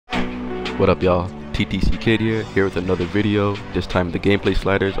What up, y'all? TTC KiiD here with another video, this time the gameplay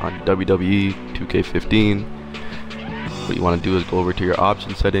sliders on WWE 2K15. What you want to do is go over to your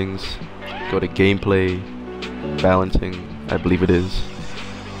option settings, go to gameplay, balancing, I believe it is,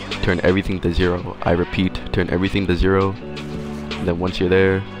 turn everything to 0. I repeat, turn everything to 0, and then once you're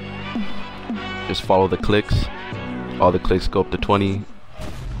there, just follow the clicks. All the clicks go up to 20,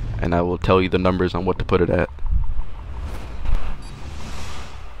 and I will tell you the numbers on what to put it at.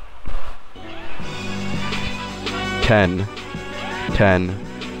 Ten,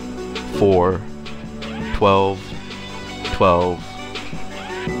 4, 12, 12,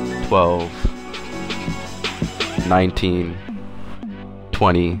 12, 19,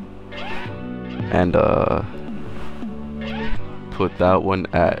 20, and put that one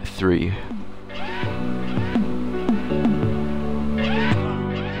at 3.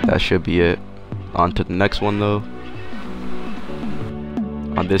 That should be it. On to the next one though.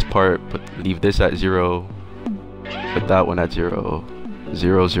 On this part, leave this at 0. Put that one at 0,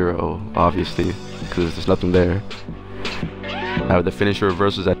 0, 0, obviously, because there's nothing there. Now the finisher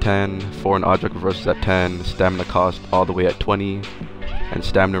reversals at 10, foreign object reversals at 10, stamina cost all the way at 20, and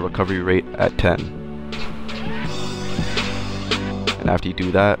stamina recovery rate at 10. And after you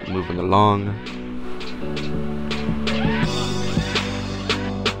do that, moving along,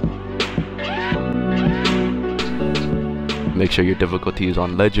 make sure your difficulty is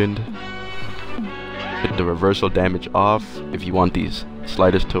on legend. Put the reversal damage off if you want these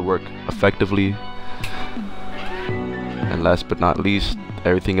sliders to work effectively. And last but not least,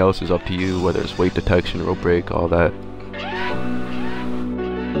 everything else is up to you, whether it's weight detection, rope break, all that.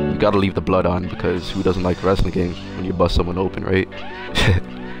 You gotta leave the blood on, because who doesn't like wrestling games when you bust someone open, right?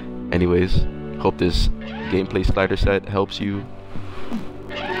 Anyways, hope this gameplay slider set helps you.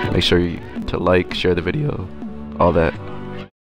 Make sure to like, share the video, all that.